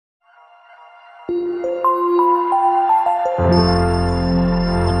പുതിയ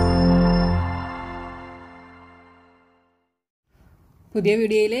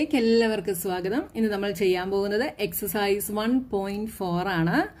വീഡിയോയിലേക്ക് എല്ലാവർക്കും സ്വാഗതം. ഇന്ന് നമ്മൾ ചെയ്യാൻ പോകുന്നത് എക്സസൈസ് 1.4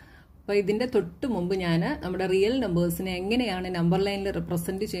 ആണ്. അപ്പോൾ ഇതിന്റെ തൊട്ട് മുമ്പ് ഞാൻ നമ്മുടെ റിയൽ നമ്പേഴ്സിനെ എങ്ങനെയാണ് നമ്പർ ലൈനിൽ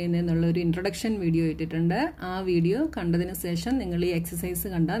റെപ്രസെന്റ് ചെയ്യുന്നതെന്നുള്ള ഒരു ഇൻട്രൊഡക്ഷൻ വീഡിയോ ഇട്ടിട്ടുണ്ട്. ആ വീഡിയോ കണ്ടതിന് ശേഷം നിങ്ങൾ ഈ എക്സസൈസ്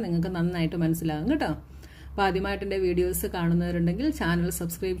കണ്ടാൽ നിങ്ങൾക്ക് നന്നായിട്ട് മനസ്സിലാകും കേട്ടോ. അപ്പോൾ ആദ്യമായിട്ട് എൻ്റെ വീഡിയോസ് കാണുന്നവരുണ്ടെങ്കിൽ ചാനൽ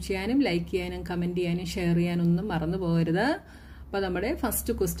സബ്സ്ക്രൈബ് ചെയ്യാനും ലൈക്ക് ചെയ്യാനും കമന്റ് ചെയ്യാനും ഷെയർ ചെയ്യാനും ഒന്നും മറന്നു പോകരുത്. അപ്പോൾ നമ്മുടെ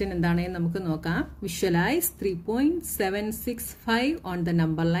ഫസ്റ്റ് ക്വസ്റ്റ്യൻ എന്താണെന്ന് നമുക്ക് നോക്കാം. Visualise 3.765 on the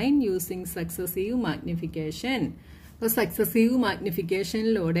number line using successive magnification. അപ്പോൾ സക്സസീവ്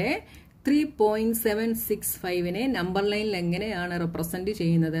മാഗ്നിഫിക്കേഷനിലൂടെ 3.765നെ നമ്പർ ലൈനിൽ എങ്ങനെയാണ് റെപ്രസെന്റ്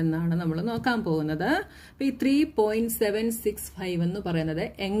ചെയ്യുന്നത് എന്നാണ് നമ്മൾ നോക്കാൻ പോകുന്നത്. അപ്പോൾ ഈ 3.765 എന്ന് പറയുന്നത്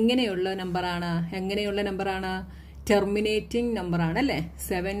എങ്ങനെയുള്ള നമ്പറാണ്? ടെർമിനേറ്റിംഗ് നമ്പർ ആണ് അല്ലേ.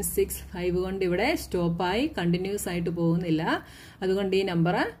 765 കൊണ്ട് ഇവിടെ സ്റ്റോപ്പായി കണ്ടിന്യൂസ് ആയിട്ട് പോകുന്നില്ല. അതുകൊണ്ട് ഈ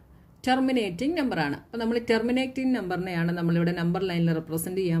നമ്പർ ടെർമിനേറ്റിംഗ് നമ്പറാണ്. അപ്പോൾ നമ്മൾ ടെർമിനേറ്റിംഗ് നമ്പറിനെയാണ് നമ്മളിവിടെ നമ്പർ ലൈനിൽ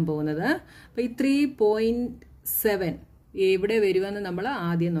റെപ്രസെന്റ് ചെയ്യാൻ പോകുന്നത്. അപ്പോൾ ഈ 3.7 എവിടെ വരുമെന്ന് നമ്മൾ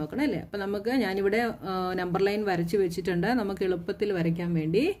ആദ്യം നോക്കണം അല്ലേ. അപ്പോൾ ഞാനിവിടെ നമ്പർ ലൈൻ വരച്ച് വെച്ചിട്ടുണ്ട് നമുക്ക് എളുപ്പത്തിൽ വരയ്ക്കാൻ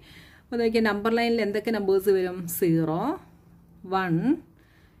വേണ്ടി. അപ്പോൾ നോക്കിയാൽ നമ്പർ ലൈനിൽ എന്തൊക്കെ നമ്പേഴ്സ് വരും? 0, 1,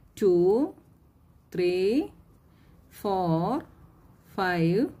 2, 3, 4,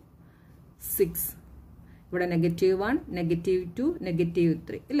 5, 6. ഇവിടെ -1, -2,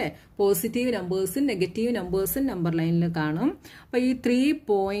 -3 അല്ലേ. പോസിറ്റീവ് നമ്പേഴ്സും നെഗറ്റീവ് നമ്പേഴ്സും നമ്പർ ലൈനിൽ കാണും. അപ്പോൾ ഈ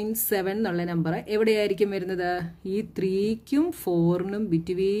 3.7 എന്നുള്ള നമ്പർ എവിടെയായിരിക്കും വരുന്നത്? ഈ 3ക്കും 4നും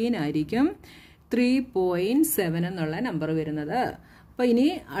ബിറ്റ്വീൻ ആയിരിക്കും 3.7 എന്നുള്ള നമ്പർ വരുന്നത്. അപ്പോൾ ഇനി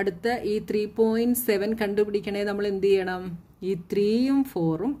അടുത്ത ഈ 3.7 കണ്ടുപിടിക്കണേ നമ്മൾ എന്ത് ചെയ്യണം? ഈ 3യും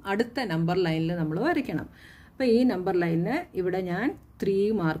 4ഉം അടുത്ത നമ്പർ ലൈനിൽ നമ്മൾ വരയ്ക്കണം. അപ്പോൾ ഈ നമ്പർ ലൈനിന് ഇവിടെ ഞാൻ 3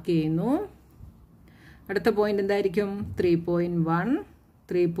 മാർക്ക് ചെയ്യുന്നു. അടുത്ത പോയിന്റ് എന്തായിരിക്കും? 3.1,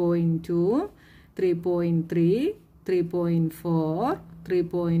 3.2, 3.3, 3.4,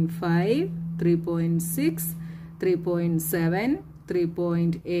 3.5, 3.6, 3.7,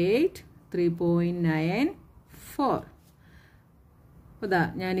 3.8, 3.9, 4. അതാ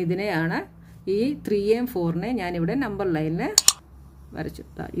ഞാൻ ഇതിനെയാണ് ഈ 3യും 4നെ ഞാനിവിടെ നമ്പർ ലൈനിൽ വരച്ചു.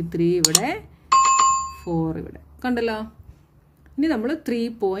 ഈ 3 ഇവിടെ, 4 ഇവിടെ കണ്ടല്ലോ. ഇനി നമ്മൾ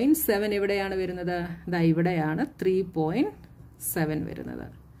 3.7 എവിടെയാണ് വരുന്നത്? ഇവിടെയാണ് 3.7 വരുന്നത്.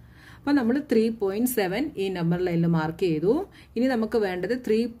 അപ്പോൾ നമ്മൾ 3.7 ഈ നമ്പർ ലൈനിൽ മാർക്ക് ചെയ്തു. ഇനി നമുക്ക് വേണ്ടത്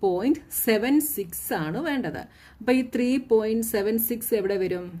 3.76 ആണ് വേണ്ടത്. അപ്പോൾ ഈ 3.76 എവിടെ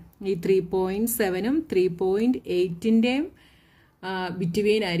വരും? ഈ 3.7ഉം 3.8ന്റെയും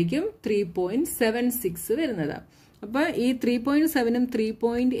ബിറ്റ്വീൻ ആയിരിക്കും 3.76 വരുന്നത്. അപ്പോൾ ഈ 3.7ഉം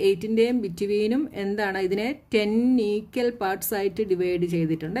 3.8ന്റെയും ബിറ്റ്വീനും എന്താണ്? ഇതിനെ 10 ഈക്വൽ പാർട്സ് ആയിട്ട് ഡിവൈഡ്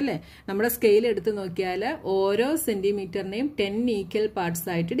ചെയ്തിട്ടുണ്ട് അല്ലേ. നമ്മുടെ സ്കെയിൽ എടുത്ത് നോക്കിയാൽ ഓരോ സെന്റിമീറ്ററിനെയും 10 ഈക്വൽ പാർട്സ്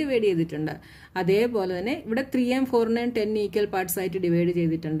ആയിട്ട് ഡിവൈഡ് ചെയ്തിട്ടുണ്ട്. അതേപോലെ തന്നെ ഇവിടെ 3യും 4നെയും 10 ഈക്വൽ പാർട്സ് ആയിട്ട് ഡിവൈഡ്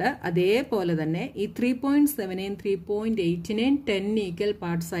ചെയ്തിട്ടുണ്ട്. അതേപോലെ തന്നെ ഈ 3.7നെയും 3.8നെയും 10 ഈക്വൽ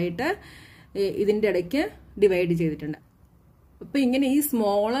പാർട്സ് ആയിട്ട് ഇതിന്റെ ഇടയ്ക്ക് ഡിവൈഡ് ചെയ്തിട്ടുണ്ട്. അപ്പോൾ ഇങ്ങനെ ഈ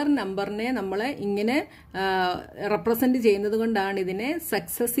സ്മോളർ നമ്പറിനെ നമ്മൾ ഇങ്ങനെ റെപ്രസെന്റ് ചെയ്യുന്നത് കൊണ്ടാണ് ഇതിനെ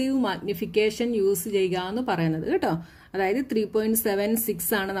സക്സസീവ് മാഗ്നിഫിക്കേഷൻ യൂസ് ചെയ്യുക എന്ന് പറയുന്നത് കേട്ടോ. അതായത് 3.76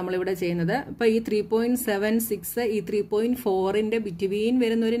 ആണ് നമ്മളിവിടെ ചെയ്യുന്നത്. അപ്പോൾ ഈ 3.76 ഈ 3.4ന്റെ ബിറ്റ്വീൻ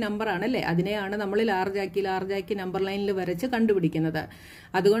വരുന്ന ഒരു നമ്പർ ആണല്ലേ. അതിനെയാണ് നമ്മൾ ലാർജാക്കി നമ്പർ ലൈനിൽ വരച്ച് കണ്ടുപിടിക്കുന്നത്.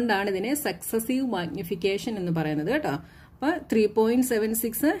 അതുകൊണ്ടാണ് ഇതിനെ സക്സസീവ് മാഗ്നിഫിക്കേഷൻ എന്ന് പറയുന്നത് കേട്ടോ. അപ്പോൾ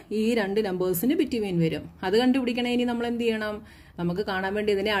 3.76 ഈ രണ്ട് നമ്പേഴ്സിന് ബിറ്റ്വീൻ വരും. അത് കണ്ടുപിടിക്കണേ ഇനി നമ്മൾ എന്ത് ചെയ്യണം? നമുക്ക് കാണാൻ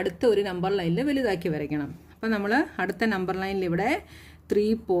വേണ്ടി ഇതിനെ അടുത്ത ഒരു നമ്പർ ലൈനിൽ വലുതാക്കി വരയ്ക്കണം. അപ്പോൾ നമ്മൾ അടുത്ത നമ്പർ ലൈനിൽ ഇവിടെ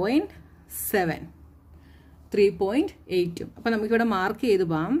 3.7, 3.8. അപ്പോൾ നമുക്കിവിടെ മാർക്ക് ചെയ്ത്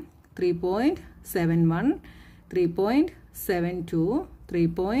പോകാം. 3.71, 3.72,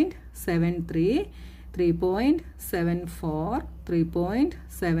 3.73, 3.74,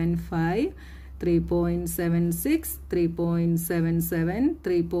 3.75, 3.76, 3.77,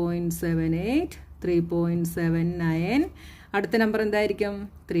 3.78, 3.79. അടുത്ത നമ്പർ എന്തായിരിക്കും?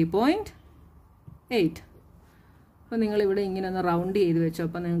 3.8. അപ്പോൾ നിങ്ങളിവിടെ ഇങ്ങനെ ഒന്ന് റൗണ്ട് ചെയ്ത് വെച്ചോ.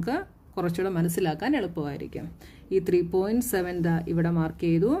 അപ്പോൾ നിങ്ങൾക്ക് കുറച്ചുകൂടെ മനസ്സിലാക്കാൻ എളുപ്പമായിരിക്കും. ഈ 3.7 ഇവിടെ മാർക്ക്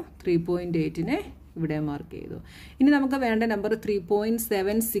ചെയ്തു, 3.8നെ ഇവിടെ മാർക്ക് ചെയ്തു. ഇനി നമുക്ക് വേണ്ട നമ്പർ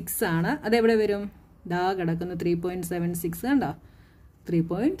 3.76 ആണ്. അതെവിടെ വരും? കിടക്കുന്നു 3.76 കണ്ടോ.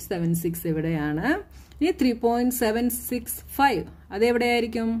 3.76 എവിടെയാണ്? ഇനി 3.765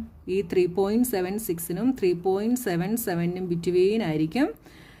 അതെവിടെയായിരിക്കും? ഈ 3.76നും 3.77നും ബിറ്റ്വീൻ ആയിരിക്കും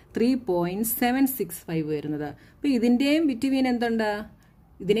 3.765 വരുന്നത്. അപ്പോൾ ഇതിന്റെയും ബിറ്റ്വീൻ എന്തുണ്ട്?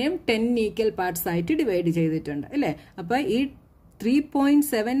 ഇതിനെയും 10 ഈക്വൽ പാർട്സ് ആയിട്ട് ഡിവൈഡ് ചെയ്തിട്ടുണ്ട് അല്ലേ. അപ്പോൾ ഈ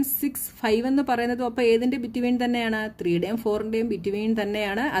 3.765 എന്ന് പറയുന്നത് അപ്പോൾ ഏതിന്റെ ബിറ്റ്വീൻ തന്നെയാണ്? 3യുടെയും 4ന്റെയും ബിറ്റ്വീൻ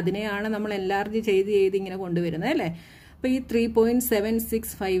തന്നെയാണ്. അതിനെയാണ് നമ്മൾ എൻലാർജ് ചെയ്ത് ഇങ്ങനെ കൊണ്ടുവരുന്നത് അല്ലേ? അപ്പോൾ ഈ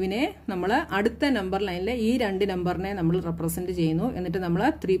 3.765നെ നമ്മൾ അടുത്ത നമ്പർ ലൈനിലെ ഈ രണ്ട് നമ്പറിനെ നമ്മൾ റെപ്രസെന്റ് ചെയ്യുന്നു. എന്നിട്ട് നമ്മൾ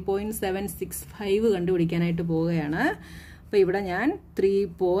 3.765 കണ്ടുപിടിക്കാനായിട്ട് പോവുകയാണ്. അപ്പോൾ ഇവിടെ ഞാൻ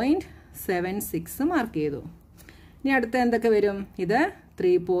 3.76 മാർക്ക് ചെയ്തു. ഇനി അടുത്ത എന്തൊക്കെ വരും? ഇത്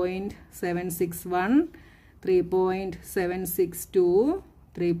 3.761, 3.762,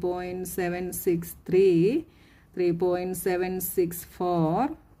 3.763, 3.764,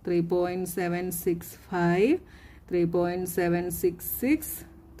 3.765, 3.766,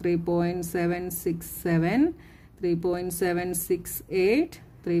 3.767, 3.768,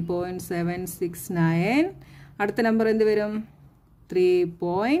 3.769. അടുത്ത നമ്പർ എന്ത് വരും?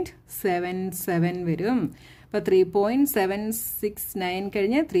 3.77 വരും. അപ്പോൾ 3.769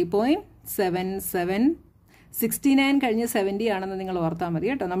 കഴിഞ്ഞ് 3.77, 69 കഴിഞ്ഞ് 70 ആണെന്ന് നിങ്ങൾ ഓർത്താൽ മതി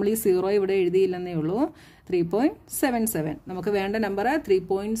കേട്ടോ. നമ്മൾ ഈ 0 ഇവിടെ എഴുതിയില്ലെന്നേ ഉള്ളൂ. 3.77. നമുക്ക് വേണ്ട നമ്പർ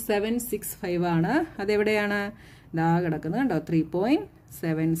 3.765 ആണ്. അതെവിടെയാണ്? ഇതാ കിടക്കുന്നത് കണ്ടോ,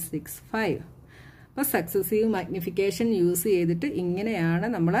 3.765. അപ്പോൾ സക്സസീവ് മാഗ്നിഫിക്കേഷൻ യൂസ് ചെയ്തിട്ട് ഇങ്ങനെയാണ്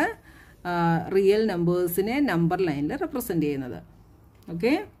നമ്മൾ റിയൽ നമ്പേഴ്സിനെ നമ്പർ ലൈനിൽ റെപ്രസെന്റ് ചെയ്യുന്നത്.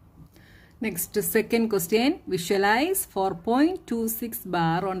 Okay. Next, second question. Visualize 4.26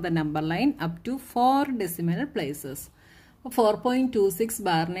 bar on the number line up to 4 decimal places. 4.26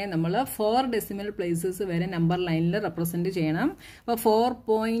 ബാറിനെ നമ്മൾ 4 ഡെസിമൽ പ്ലേസസ് വരെ നമ്പർ ലൈനിൽ റെപ്രസെന്റ് ചെയ്യണം. അപ്പോൾ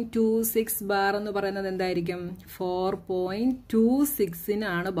 4.26 ബാർ എന്ന് പറയുന്നത് എന്തായിരിക്കും?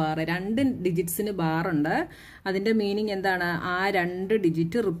 4.26-നാണ് ബാർ. 2 ഡിജിറ്റ്സിന് ബാർ ഉണ്ട്. അതിന്റെ മീനിങ് എന്താണ്? ആ 2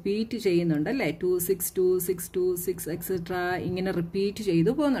 ഡിജിറ്റ് റിപ്പീറ്റ് ചെയ്യുന്നുണ്ട് അല്ലേ? 26, 26, 26 എക്സെട്ര ഇങ്ങനെ റിപ്പീറ്റ്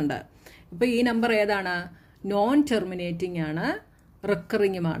ചെയ്തു പോകുന്നുണ്ട്. ഇപ്പൊ ഈ നമ്പർ ഏതാണ്? നോൺ ടെർമിനേറ്റിംഗ് ആണ്,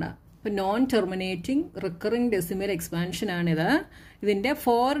 റിക്കറിംഗുമാണ്. ഇപ്പൊ non terminating recurring decimal expansion ആണിത്. ഇതിന്റെ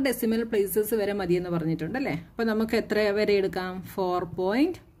 4 ഡെസിമൽ പ്ലേസസ് വരെ മതിയെന്ന് പറഞ്ഞിട്ടുണ്ട് അല്ലേ? അപ്പൊ നമുക്ക് എത്ര വരെ എടുക്കാം?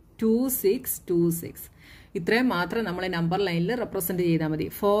 4.2626. ഇത്രയും മാത്രം നമ്മൾ നമ്പർ ലൈനിൽ റെപ്രസെന്റ് ചെയ്താൽ മതി,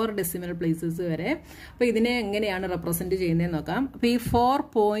 4 ഡെസിമൽ പ്ലേസസ് വരെ. അപ്പൊ ഇതിനെ എങ്ങനെയാണ് റെപ്രസെന്റ് ചെയ്യുന്നതെന്ന് നോക്കാം. അപ്പൊ ഈ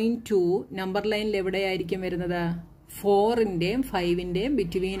 4.2 നമ്പർ ലൈനിൽ എവിടെയായിരിക്കും വരുന്നത്? 4ന്റെയും 5ന്റെയും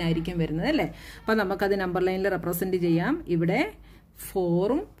ബിറ്റ്വീൻ ആയിരിക്കും വരുന്നത് അല്ലേ? അപ്പൊ നമുക്കത് നമ്പർ ലൈനിൽ റെപ്രസെന്റ് ചെയ്യാം. ഇവിടെ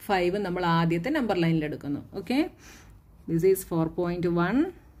 4ഉം 5ഉം നമ്മൾ ആദ്യത്തെ നമ്പർ ലൈനിൽ എടുക്കുന്നു. Okay, this is 4.1,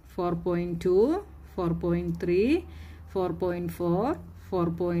 4.2, 4.3, 4.4,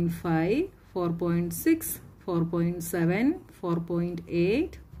 4.5, 4.6, 4.7,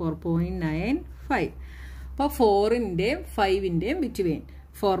 4.8, 4.9, 5. അപ്പോൾ 4ന്റെയും 5ന്റെയും ബിറ്റ്വീൻ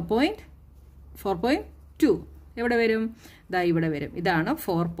 4.2 എവിടെ വരും? ഇതാ ഇവിടെ വരും. ഇതാണ്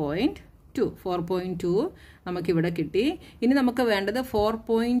 4.2. 4.2 നമുക്കിവിടെ കിട്ടി. ഇനി നമുക്ക് വേണ്ടത്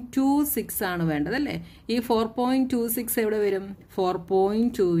 4.26 ആണ് വേണ്ടത് അല്ലേ? ഈ 4.26 എവിടെ വരും?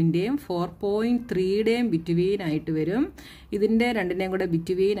 4.2ന്റെയും 4.3യുടെയും ബിറ്റ്വീൻ ആയിട്ട് വരും. ഇതിന്റെ രണ്ടിന്റെയും കൂടെ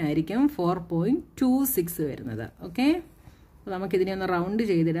ബിറ്റ്വീൻ ആയിരിക്കും 4.26 വരുന്നത്. ഓക്കെ, അപ്പോൾ നമുക്കിതിനെ ഒന്ന് റൗണ്ട്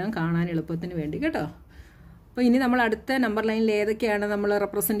ചെയ്തിടാം കാണാൻ എളുപ്പത്തിന് വേണ്ടി കേട്ടോ. അപ്പോൾ ഇനി നമ്മൾ അടുത്ത നമ്പർ ലൈനിൽ ഏതൊക്കെയാണ് നമ്മൾ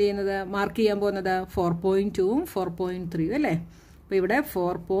റെപ്രസെന്റ് ചെയ്യുന്നത്, മാർക്ക് ചെയ്യാൻ പോകുന്നത്? 4.2ഉം 4.3ഉം അല്ലേ? അപ്പോൾ ഇവിടെ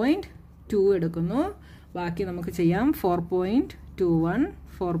 4.2 എടുക്കുന്നു. ബാക്കി നമുക്ക് ചെയ്യാം. 4.21,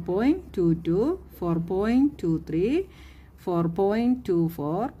 4.22, 4.23,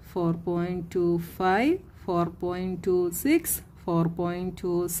 4.24, 4.25, 4.26,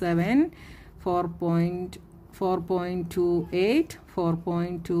 4.27, 4.28,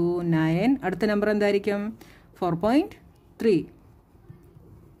 4.29. അടുത്ത നമ്പർ എന്തായിരിക്കും? 4.3.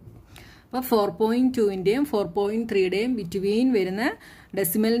 അപ്പോൾ 4.2ന്റെയും 4.3യുടെയും ബിറ്റ്വീൻ വരുന്ന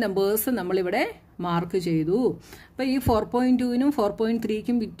ഡെസിമൽ നമ്പേഴ്സ് നമ്മളിവിടെ മാർക്ക് ചെയ്തു. അപ്പോൾ ഈ 4.2നും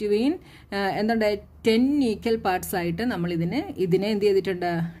 4.3ക്കും ബിറ്റ്വീൻ എന്തുണ്ട്? 10 ഈക്വൽ പാർട്സ് ആയിട്ട് നമ്മൾ ഇതിനെ എന്ത്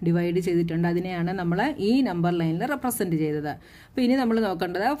ചെയ്തിട്ടുണ്ട്? ഡിവൈഡ് ചെയ്തിട്ടുണ്ട്. അതിനെയാണ് നമ്മൾ ഈ നമ്പർ ലൈനിൽ റെപ്രസെന്റ് ചെയ്തത്. അപ്പോൾ ഇനി നമ്മൾ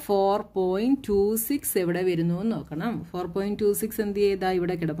നോക്കേണ്ടത് 4.26 എവിടെ വരുന്നു എന്ന് നോക്കണം. 4.26 എന്ത് ചെയ്താൽ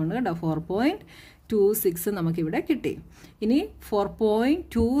ഇവിടെ കിടപ്പുണ്ട് കേട്ടോ. 4.26 നമുക്കിവിടെ കിട്ടി. ഇനി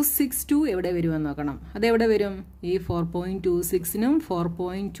 4.262 എവിടെ വരുമെന്ന് നോക്കണം. അതെവിടെ വരും? ഈ 4.26നും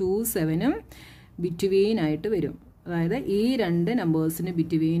 4.27നും ബിറ്റ്വീൻ ആയിട്ട് വരും. അതായത് ഈ രണ്ട് നമ്പേഴ്സിന്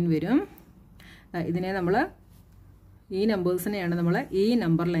ബിറ്റ്വീൻ വരും. ഇതിനെ നമ്മൾ ഈ നമ്പേഴ്സിനെയാണ് നമ്മൾ ഈ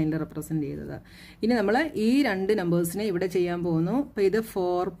നമ്പർ ലൈനിൽ റെപ്രസെന്റ് ചെയ്തത്. ഇനി നമ്മൾ ഈ രണ്ട് നമ്പേഴ്സിനെ ഇവിടെ ചെയ്യാൻ പോകുന്നു. അപ്പോൾ ഇത്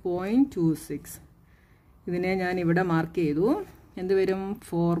 4.26, ഇതിനെ ഞാൻ ഇവിടെ മാർക്ക് ചെയ്തു. എന്ത് വരും?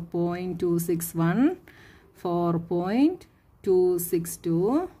 4.261, 4.262,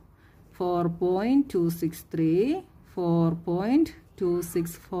 4.263,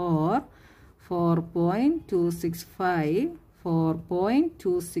 4.264, 4.265,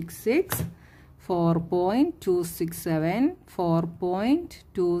 4.266, 4.267,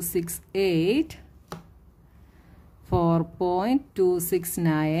 4.268,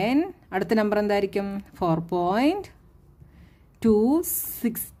 4.269. അടുത്ത നമ്പർ എന്തായിരിക്കും?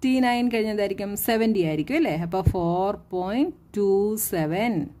 4.269 കഴിഞ്ഞ എന്തായിരിക്കും? 70 ആയിരിക്കും അല്ലേ? അപ്പോൾ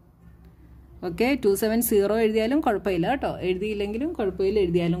 4.27. ഓക്കെ, 270 എഴുതിയാലും കുഴപ്പമില്ല കേട്ടോ, എഴുതിയില്ലെങ്കിലും കുഴപ്പമില്ല,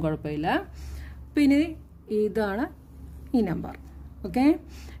 എഴുതിയാലും കുഴപ്പമില്ല. പിന്നെ ഇതാണ് ഈ നമ്പർ. ഓക്കെ,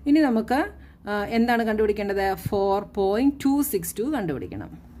 ഇനി നമുക്ക് എന്താണ് കണ്ടുപിടിക്കേണ്ടത്? 4.262 കണ്ടുപിടിക്കണം.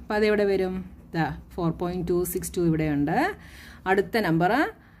 അപ്പോൾ അതെവിടെ വരും? 4.262 ഇവിടെയുണ്ട്. അടുത്ത നമ്പർ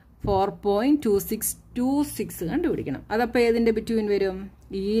 4.2626 കണ്ടുപിടിക്കണം. അതപ്പോൾ ഏതിൻ്റെ ബിറ്റ്വീൻ വരും?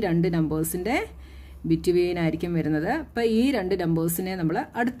 ഈ രണ്ട് നമ്പേഴ്സിൻ്റെ ബിറ്റ്വീൻ ആയിരിക്കും വരുന്നത്. അപ്പോൾ ഈ രണ്ട് നമ്പേഴ്സിനെ നമ്മൾ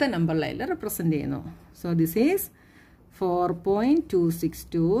അടുത്ത നമ്പർ ലൈനിൽ റെപ്രസെൻ്റ് ചെയ്യുന്നു. So this is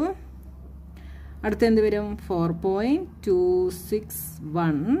 4.262. അടുത്ത എന്ത് വരും?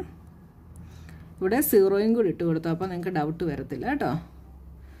 4.261. ഇവിടെ 0യും കൂടി ഇട്ട് കൊടുത്തു, അപ്പോൾ നിങ്ങൾക്ക് ഡൗട്ട് വരത്തില്ല കേട്ടോ.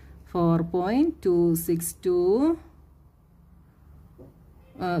 4.262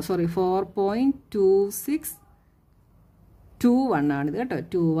 4.2621 ആണിത് കേട്ടോ.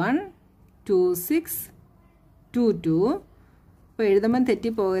 212622. അപ്പോൾ എഴുതുമ്പം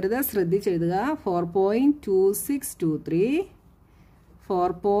തെറ്റിപ്പോകരുത്, ശ്രദ്ധിച്ചെഴുതുക. 4.2623,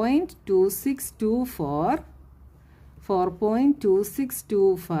 4.2624,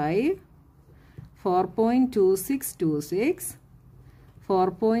 4.2625, 4.2626,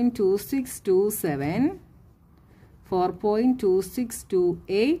 4.2627,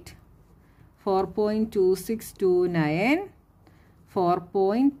 4.2628, 4.2629,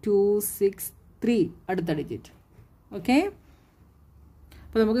 4.263 അടുത്ത ഡിജിറ്റ്. ഓക്കെ,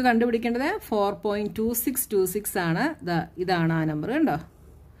 അപ്പോൾ നമുക്ക് കണ്ടുപിടിക്കേണ്ടത് 4.2626 ആണ്. ഇതാണ് ആ നമ്പർ കണ്ടോ.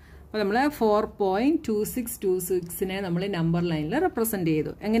 അപ്പോൾ നമ്മൾ 4.2626നെ നമ്മൾ നമ്പർ ലൈനിൽ റെപ്രസെൻ്റ്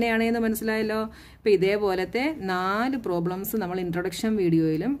ചെയ്തു. എങ്ങനെയാണെന്ന് മനസ്സിലായല്ലോ. ഇപ്പോൾ ഇതേപോലത്തെ 4 പ്രോബ്ലംസ് നമ്മൾ ഇൻട്രൊഡക്ഷൻ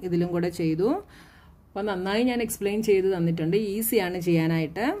വീഡിയോയിലും ഇതിലും കൂടെ ചെയ്തു. അപ്പോൾ നന്നായി ഞാൻ എക്സ്പ്ലെയിൻ ചെയ്ത് തന്നിട്ടുണ്ട്, ഈസിയാണ്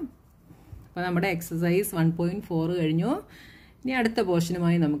ചെയ്യാനായിട്ട്. അപ്പോൾ നമ്മുടെ എക്സസൈസ് 1.4 കഴിഞ്ഞു. ഇനി അടുത്ത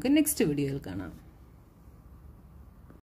പോർഷനുമായി നമുക്ക് നെക്സ്റ്റ് വീഡിയോയിൽ കാണാം.